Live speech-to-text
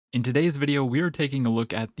In today's video, we are taking a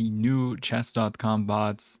look at the new chess.com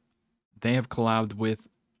bots. They have collabed with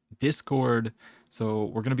Discord, so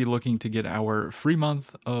we're going to be looking to get our free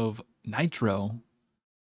month of Nitro,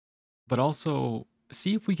 but also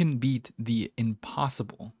see if we can beat the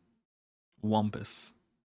impossible Wumpus,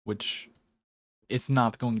 which it's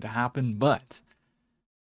not going to happen, but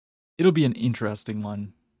it'll be an interesting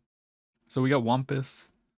one. So we got Wumpus,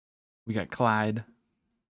 we got Clyde,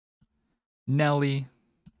 Nelly,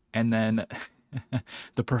 and then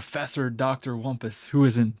the Professor Dr. Wumpus, who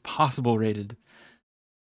is impossible rated.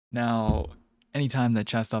 Now, anytime that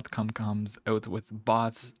chess.com comes out with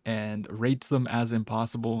bots and rates them as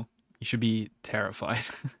impossible, you should be terrified.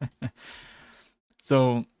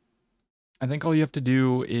 So, I think all you have to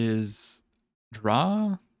do is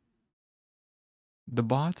draw the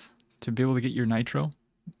bot to be able to get your nitro.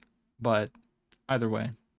 But either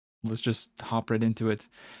way, let's just hop right into it.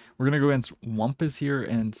 We're going to go against Wumpus here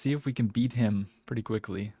and see if we can beat him pretty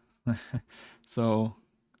quickly. So,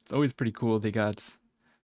 it's always pretty cool. They got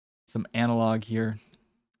some analog here.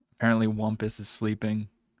 Apparently Wumpus is sleeping.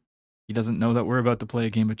 He doesn't know that we're about to play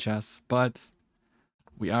a game of chess, but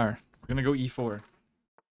we are. We're gonna go e4.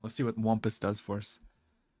 Let's see what Wumpus does for us.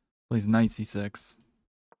 Plays knight c6.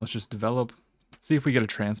 Let's just develop. See if we get a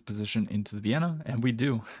transposition into the Vienna, and we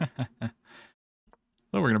do.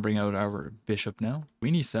 So we're gonna bring out our bishop now.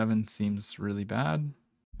 Queen e7 seems really bad.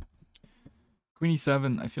 Queen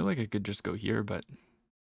e7, I feel like I could just go here, but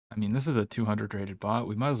I mean, this is a 200 rated bot.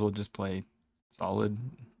 We might as well just play solid.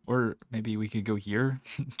 Or maybe we could go here,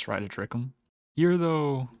 try to trick him. Here,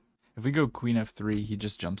 though, if we go queen f3, he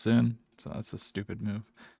just jumps in. So that's a stupid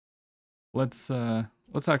move. Let's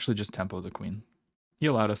actually just tempo the queen. He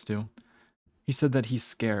allowed us to. He said that he's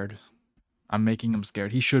scared. I'm making him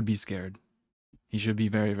scared. He should be scared. He should be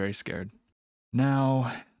very, very scared.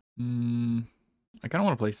 Now, I kind of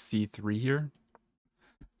want to play c3 here.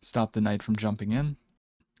 Stop the knight from jumping in.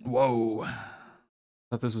 Whoa.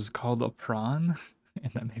 Thought this was called a prawn,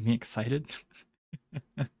 and that made me excited.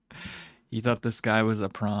 He thought this guy was a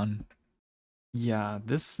prawn. Yeah,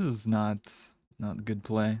 this is not good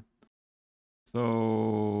play.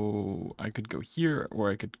 So I could go here,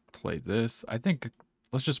 or I could play this. I think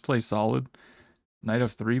let's just play solid. Knight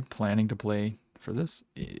f3, planning to play for this.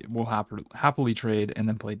 We'll happily trade and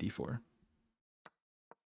then play d4.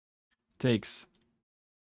 Takes.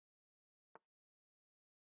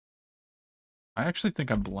 I actually think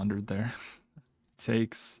I blundered there.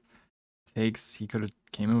 Takes. He could have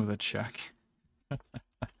came in with a check.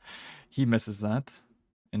 He misses that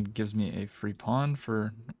and gives me a free pawn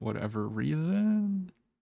for whatever reason.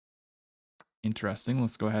 Interesting.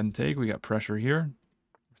 Let's go ahead and take. We got pressure here.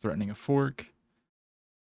 Threatening a fork.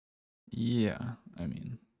 Yeah, I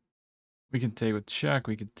mean, we can take with check.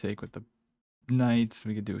 We could take with the knight.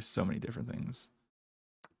 We could do so many different things.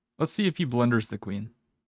 Let's see if he blunders the queen.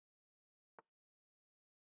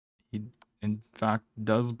 He, in fact,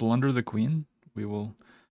 does blunder the queen. We will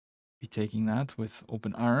be taking that with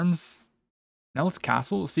open arms. Now let's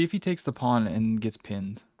castle. See if he takes the pawn and gets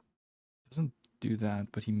pinned. Doesn't do that,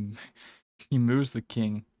 but he he moves the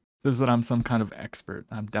king. Says that I'm some kind of expert.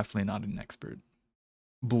 I'm definitely not an expert.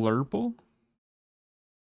 Blurple?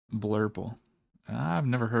 Blurple. I've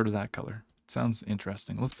never heard of that color. Sounds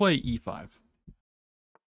interesting. Let's play e5.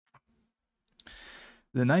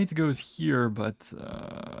 The knight goes here, but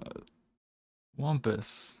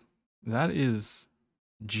Wumpus. That is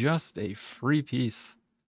just a free piece.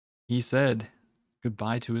 He said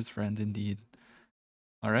goodbye to his friend indeed.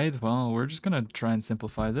 Alright, well, we're just gonna try and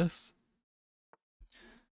simplify this.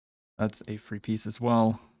 That's a free piece as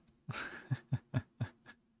well.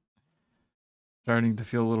 Starting to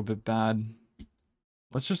feel a little bit bad.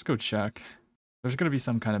 Let's just go check. There's gonna be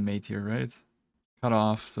some kind of mate here, right? Cut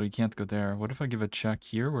off, so he can't go there. What if I give a check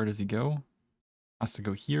here? Where does he go? Has to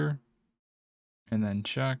go here. And then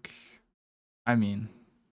check. I mean,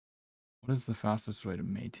 what is the fastest way to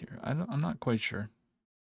mate here? I'm not quite sure.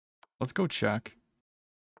 Let's go check.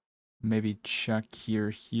 Maybe check here,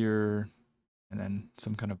 here, and then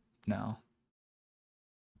some kind of now.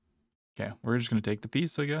 Okay, we're just gonna take the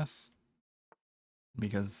piece, I guess.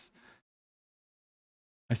 Because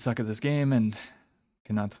I suck at this game and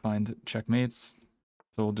cannot find checkmates.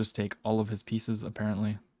 So we'll just take all of his pieces,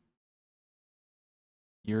 apparently.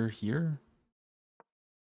 Here.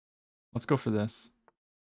 Let's go for this.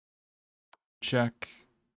 Check.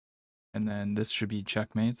 And then this should be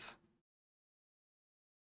checkmate.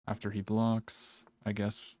 After he blocks, I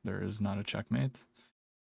guess there is not a checkmate.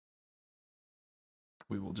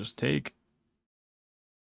 We will just take.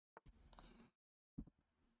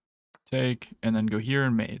 Take, and then go here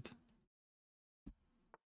and mate.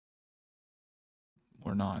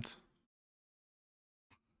 or not.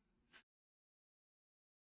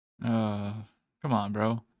 Come on,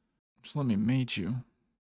 bro. Just let me mate you.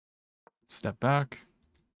 Step back.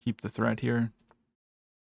 Keep the threat here.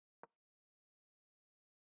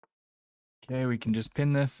 Okay, we can just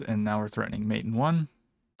pin this, and now we're threatening mate in 1.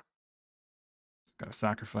 Gotta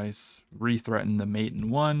sacrifice, re-threaten the mate in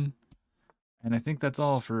 1. And I think that's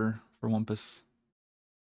all for Wumpus.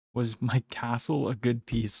 Was my castle a good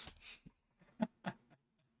piece?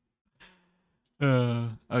 Oh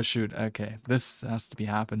shoot, okay. This has to be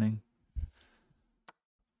happening.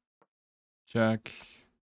 Check.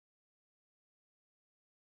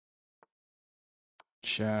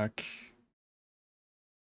 Check.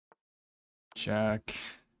 Check.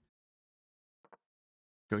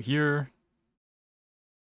 Go here.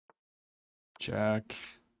 Check.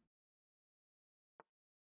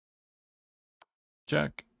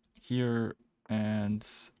 Check. Here. And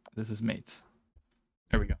this is mate.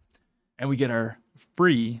 There we go. And we get our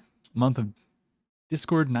free month of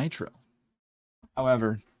Discord Nitro.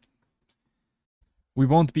 However, we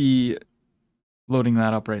won't be loading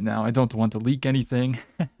that up right now. I don't want to leak anything.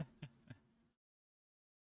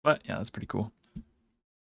 But yeah, that's pretty cool. I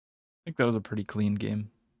think that was a pretty clean game.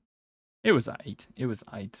 It was aight. It was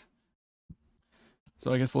aight.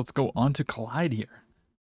 So I guess let's go on to Clyde here,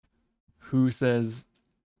 who says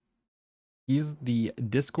he's the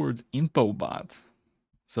Discord's info bot.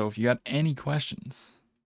 So if you got any questions,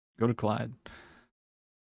 go to Clyde.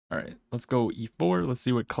 All right, let's go E4. Let's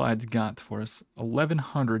see what Clyde's got for us.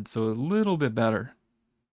 1100, so a little bit better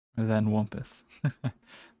than Wumpus.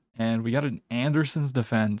 And we got an Anderson's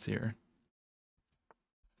Defense here.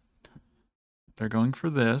 They're going for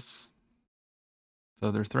this.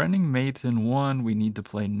 So they're threatening mate in 1. We need to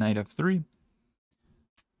play knight f3.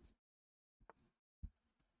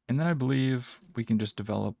 And then I believe we can just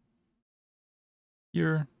develop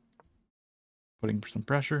here, putting some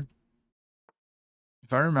pressure.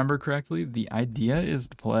 If I remember correctly, the idea is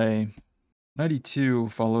to play knight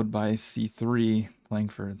e2 followed by c3, playing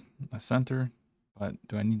for a center. But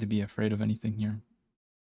do I need to be afraid of anything here?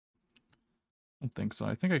 I don't think so.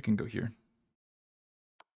 I think I can go here.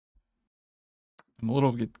 I'm a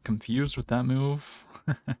little bit confused with that move.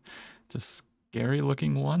 It's a scary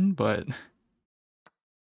looking one, but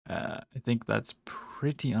I think that's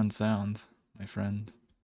pretty unsound, my friend.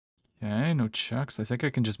 Okay, no checks. I think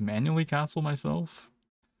I can just manually castle myself.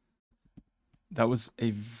 That was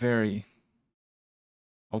a very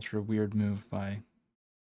ultra weird move by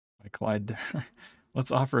Clyde there.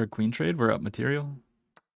 Let's offer a queen trade. We're up material.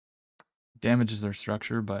 Damages our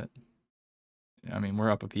structure, but I mean,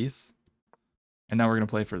 we're up a piece. And now we're going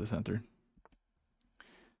to play for the center.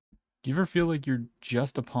 Do you ever feel like you're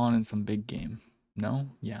just a pawn in some big game? No?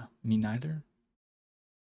 Yeah, me neither.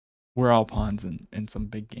 We're all pawns in some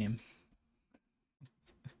big game.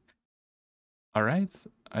 All right,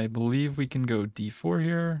 I believe we can go d4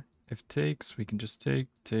 here. If takes, we can just take.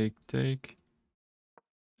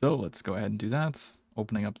 So let's go ahead and do that.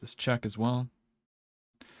 Opening up this check as well.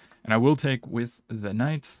 And I will take with the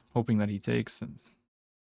knight, hoping that he takes. And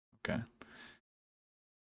okay.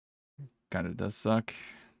 Kind of does suck.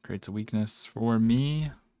 Creates a weakness for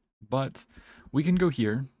me. But we can go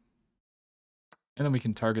here. And then we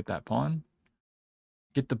can target that pawn.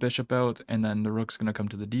 Get the bishop out, and then the rook's going to come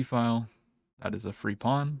to the d file. That is a free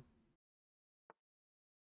pawn.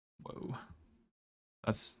 Whoa.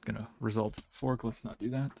 That's going to result in a fork. Let's not do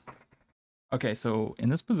that. Okay, so in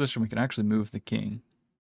this position, we can actually move the king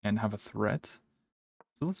and have a threat.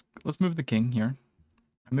 So let's move the king here.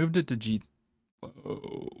 I moved it to g.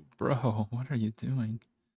 Whoa, bro, what are you doing?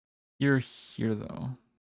 You're here, though.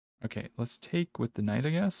 Okay, let's take with the knight, I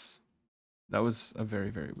guess. That was a very,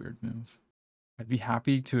 very weird move. I'd be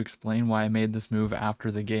happy to explain why I made this move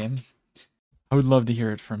after the game. I would love to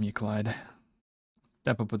hear it from you, Clyde.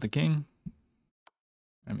 Step up with the king.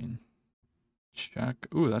 I mean, check.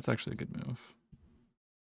 Ooh, that's actually a good move.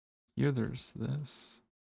 Here, there's this.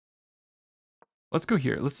 Let's go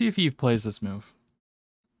here. Let's see if he plays this move.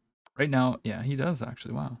 Right now, yeah, he does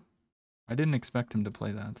actually. Wow. I didn't expect him to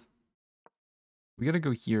play that. We gotta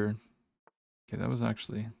go here. Okay, that was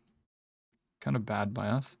actually kind of bad by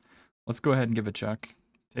us. Let's go ahead and give a check.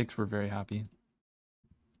 Takes, we're very happy.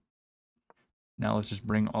 Now let's just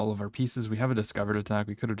bring all of our pieces. We have a discovered attack.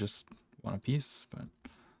 We could have just won a piece, but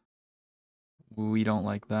we don't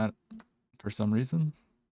like that for some reason.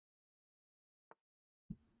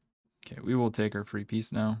 Okay, we will take our free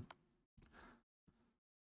piece now.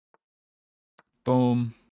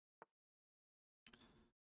 Boom.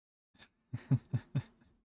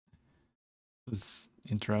 This is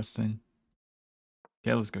interesting.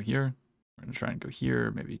 Okay, let's go here. We're gonna try and go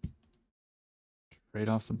here, maybe trade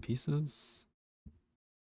off some pieces.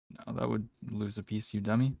 No, that would lose a piece, you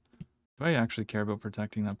dummy. Do I actually care about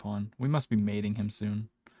protecting that pawn? We must be mating him soon.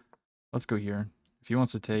 Let's go here. If he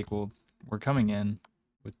wants to take, well, we're coming in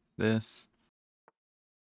with this.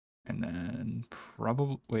 And then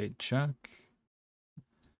probably, wait, check.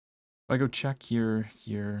 If I go check here,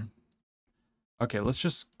 here. Okay, let's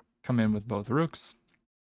just come in with both rooks.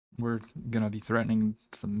 We're gonna be threatening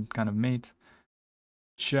some kind of mate.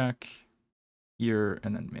 Check here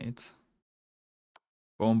and then mate.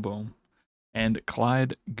 Boom, boom. And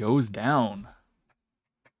Clyde goes down.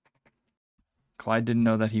 Clyde didn't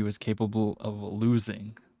know that he was capable of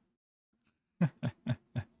losing.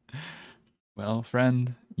 Well,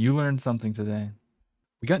 friend, you learned something today.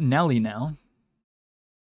 We got Nelly now.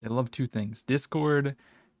 They love two things, Discord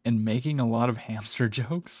and making a lot of hamster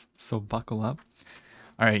jokes. So buckle up.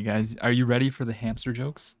 All right, guys, are you ready for the hamster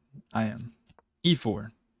jokes? I am.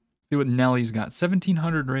 E4. See what Nelly's got.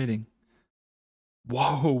 1700 rating.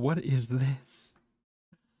 Whoa, what is this?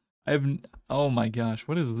 Oh my gosh,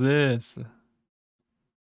 what is this?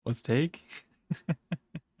 Let's take.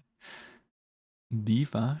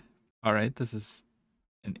 D5. All right, this is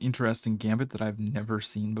an interesting gambit that I've never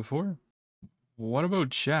seen before. What about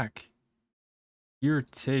check? Here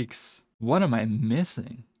takes. What am I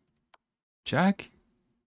missing? Check?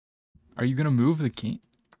 Are you gonna move the king?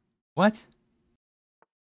 What?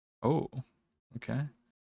 Oh, okay.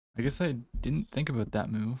 I guess I didn't think about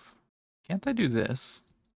that move. Can't I do this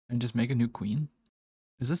and just make a new queen?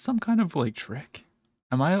 Is this some kind of like trick?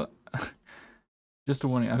 Am I... Just a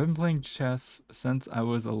warning, I've been playing chess since I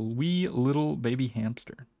was a wee little baby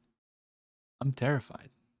hamster. I'm terrified.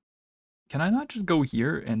 Can I not just go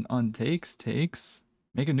here and on takes,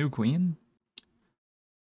 make a new queen?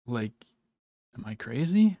 Like, am I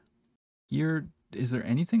crazy? Here, is there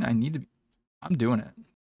anything I need to be... I'm doing it.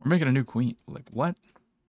 We're making a new queen. Like, what?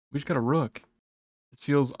 We just got a rook. This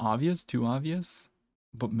feels obvious, too obvious.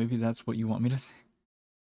 But maybe that's what you want me to think.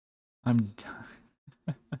 I'm...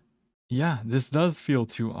 Yeah, this does feel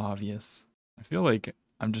too obvious. I feel like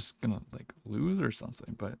I'm just gonna, like, lose or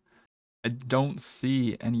something, but... I don't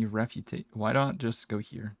see any refutation. Why not just go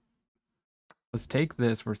here? Let's take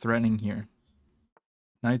this. We're threatening here.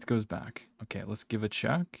 Knight goes back. Okay, let's give a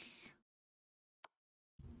check.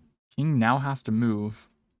 King now has to move.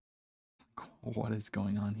 What is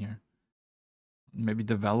going on here? Maybe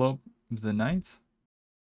develop the knight?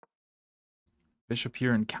 Bishop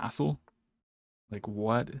here and castle? Like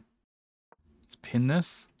what? Let's pin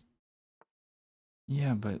this?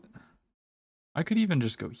 Yeah, but I could even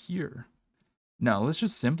just go here. No, let's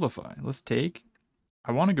just simplify. Let's take.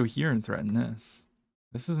 I want to go here and threaten this.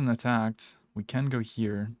 This isn't attacked. We can go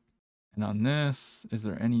here. And on this, is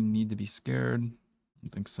there any need to be scared? I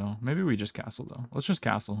don't think so. Maybe we just castle though. Let's just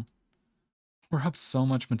castle. We're up so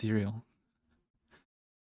much material.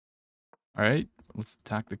 Alright, let's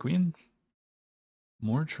attack the queen.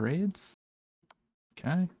 More trades?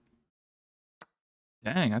 Okay.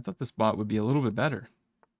 Dang, I thought this bot would be a little bit better.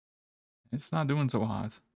 It's not doing so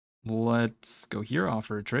hot. Let's go here,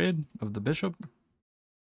 offer a trade of the bishop.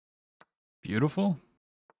 Beautiful.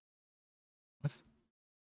 What?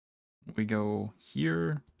 We go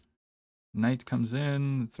here. Knight comes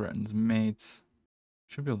in, threatens mate.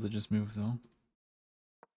 Should be able to just move though.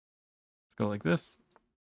 Let's go like this.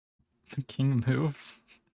 The king moves.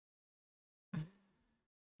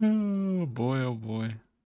 Oh boy, oh boy.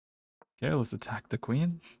 Okay, let's attack the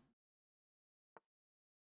queen.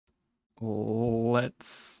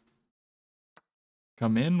 Let's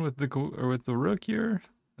come in with the rook here.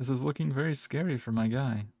 This is looking very scary for my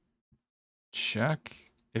guy. Check.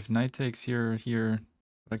 If knight takes here, here.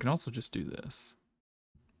 But I can also just do this.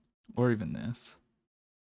 Or even this.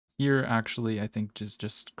 Here, actually, I think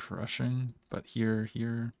just crushing. But here,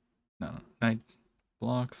 here. No, knight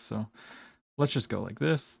blocks. So let's just go like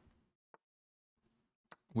this.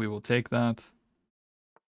 We will take that.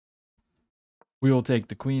 We will take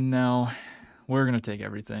the queen now. We're going to take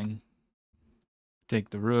everything. Take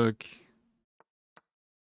the rook.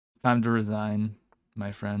 Time to resign,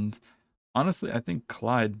 my friend. Honestly, I think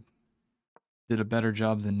Clyde did a better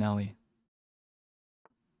job than Nelly.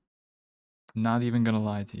 Not even going to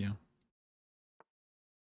lie to you.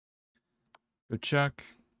 Go check.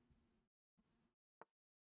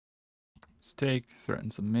 Let's take. Threaten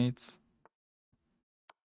some mates.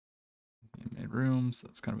 He made room, so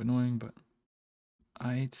that's kind of annoying, but...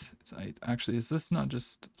 It's eight. Actually, is this not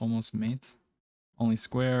just almost mate? Only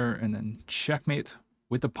square, and then checkmate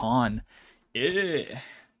with the pawn. Ew.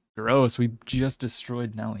 Gross, we just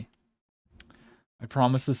destroyed Nelly. I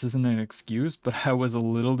promise this isn't an excuse, but I was a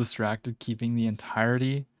little distracted keeping the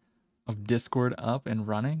entirety of Discord up and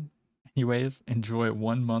running. Anyways, enjoy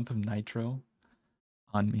 1 month of Nitro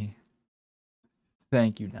on me.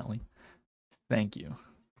 Thank you, Nelly. Thank you.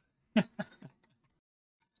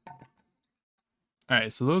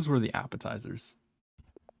 Alright, so those were the appetizers.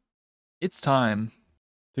 It's time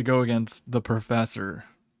to go against the professor,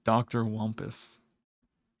 Dr. Wumpus.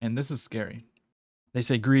 And this is scary. They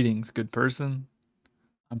say, greetings, good person.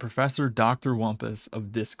 I'm Professor Dr. Wumpus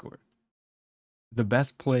of Discord. The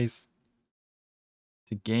best place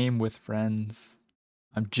to game with friends.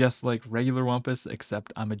 I'm just like regular Wumpus,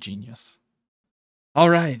 except I'm a genius. All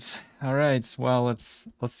right. Well, let's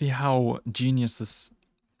see how genius this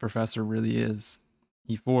professor really is.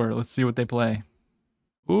 E4. Let's see what they play.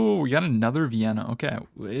 Ooh, we got another Vienna. Okay,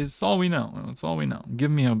 it's all we know. It's all we know.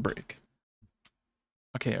 Give me a break.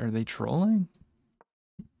 Okay, are they trolling?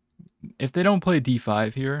 If they don't play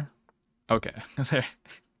D5 here, okay.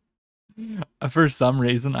 For some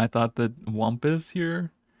reason, I thought that Wumpus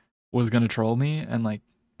here was gonna troll me and like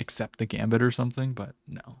accept the gambit or something, but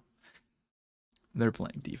no. They're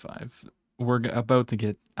playing D5. We're about to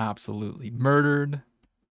get absolutely murdered.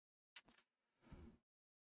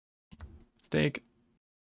 Stake.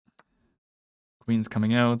 Queen's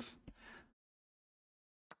coming out.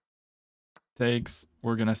 Takes.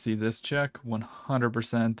 We're gonna see this check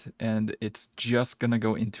 100%, and it's just gonna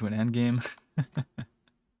go into an endgame.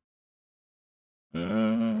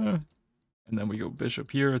 And then we go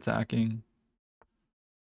bishop here attacking.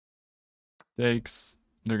 Takes.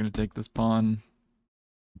 They're gonna take this pawn.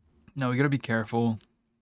 No, we gotta be careful.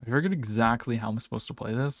 I forget exactly how I'm supposed to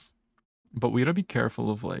play this, but we gotta be careful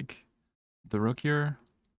of like the rook here.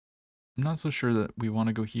 I'm not so sure that we want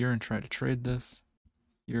to go here and try to trade this.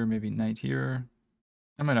 Here, maybe knight here.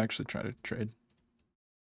 I might actually try to trade.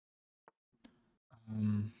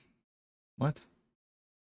 What?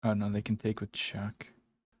 Oh no, they can take with check.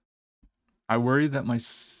 I worry that my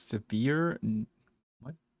severe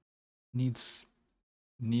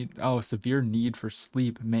severe need for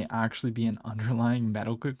sleep may actually be an underlying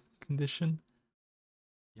medical condition.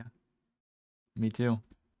 Yeah. Me too.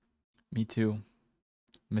 Me too.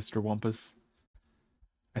 Mr. Wumpus.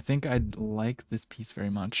 I think I'd like this piece very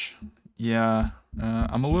much. Yeah,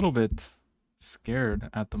 I'm a little bit scared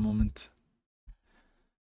at the moment,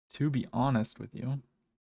 to be honest with you.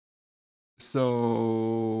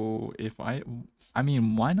 So if I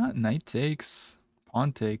mean, why not knight takes,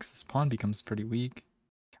 pawn takes? This pawn becomes pretty weak.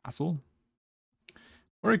 Castle.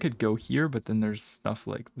 Or I could go here, but then there's stuff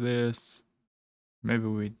like this. Maybe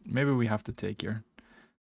we have to take here.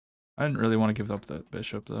 I didn't really want to give up the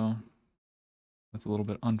bishop though. That's a little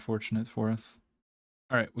bit unfortunate for us.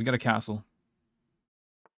 All right, we got a castle.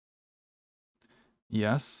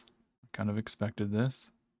 Yes, I kind of expected this.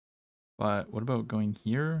 But what about going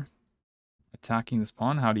here? Attacking this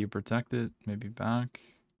pawn, how do you protect it? Maybe back.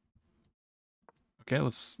 Okay,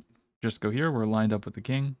 let's just go here. We're lined up with the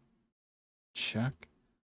king. Check.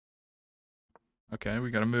 Okay,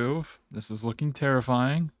 we gotta move. This is looking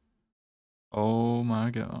terrifying. Oh my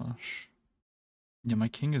gosh. Yeah, my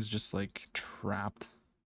king is just like trapped.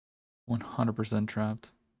 100%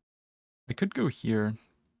 trapped. I could go here.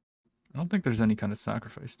 I don't think there's any kind of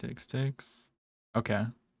sacrifice. Takes. Okay.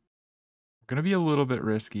 We're gonna be a little bit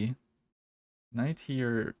risky. Knight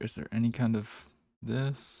here. Is there any kind of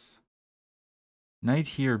this? Knight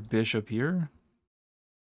here, bishop here.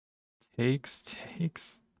 Takes.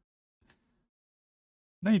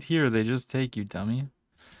 Knight here, they just take you, dummy.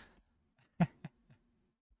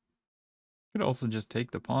 Could also just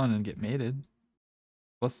take the pawn and get mated.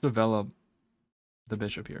 Let's develop the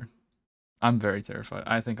bishop here. I'm very terrified.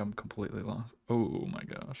 I think I'm completely lost. Oh my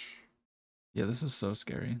gosh. Yeah, this is so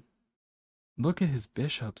scary. Look at his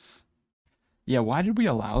bishops. Yeah, why did we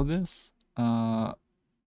allow this? Bro.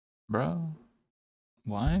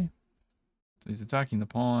 Why? So he's attacking the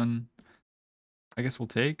pawn. I guess we'll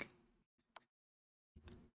take.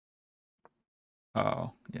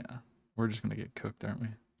 Oh, yeah. We're just gonna get cooked, aren't we?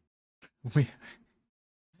 We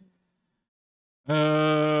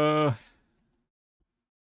Nah,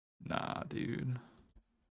 dude.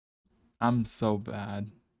 I'm so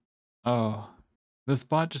bad. Oh. This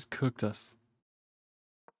bot just cooked us.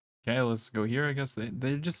 Okay, let's go here. I guess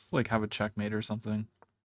they just like have a checkmate or something.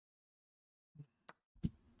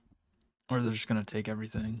 Or they're just gonna take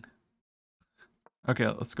everything. Okay,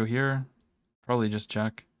 let's go here. Probably just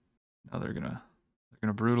check. No, they're gonna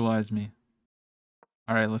brutalize me.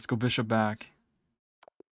 Alright, let's go bishop back.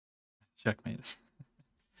 Checkmate.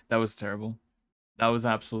 That was terrible. That was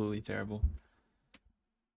absolutely terrible.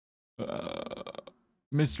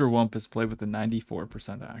 Mr. Wumpus played with a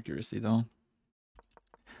 94% accuracy though.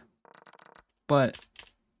 But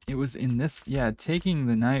it was in this, yeah, taking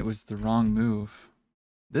the knight was the wrong move.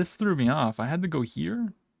 This threw me off. I had to go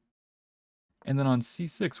here. And then on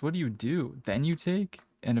c6, what do? Then you take,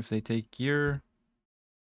 and if they take here,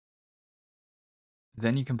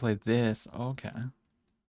 then you can play this. Okay.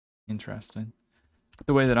 Interesting.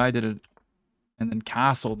 The way that I did it, and then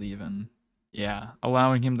castled even. Yeah,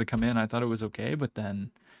 allowing him to come in, I thought it was okay, but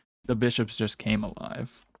then the bishops just came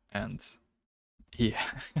alive. And yeah.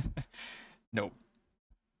 Nope.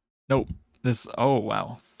 Nope. This, oh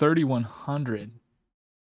wow, 3,100.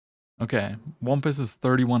 Okay, Wumpus is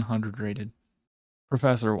 3,100 rated.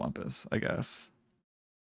 Professor Wumpus, I guess.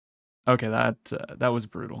 Okay, that was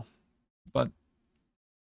brutal. But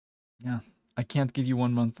yeah, I can't give you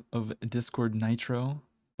 1 month of Discord Nitro,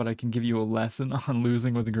 but I can give you a lesson on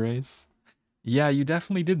losing with grace. Yeah, you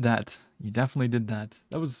definitely did that. You definitely did that.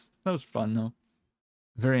 That was fun though.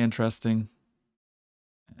 Very interesting.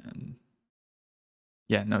 And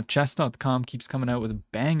yeah, no, chess.com keeps coming out with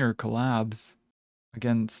banger collabs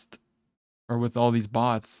against or with all these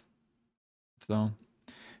bots. So,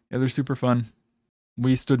 yeah, they're super fun.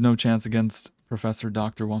 We stood no chance against Professor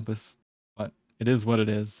Dr. Wumpus, but it is what it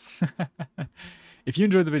is. If you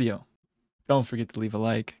enjoyed the video, don't forget to leave a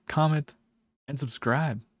like, comment, and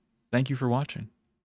subscribe. Thank you for watching.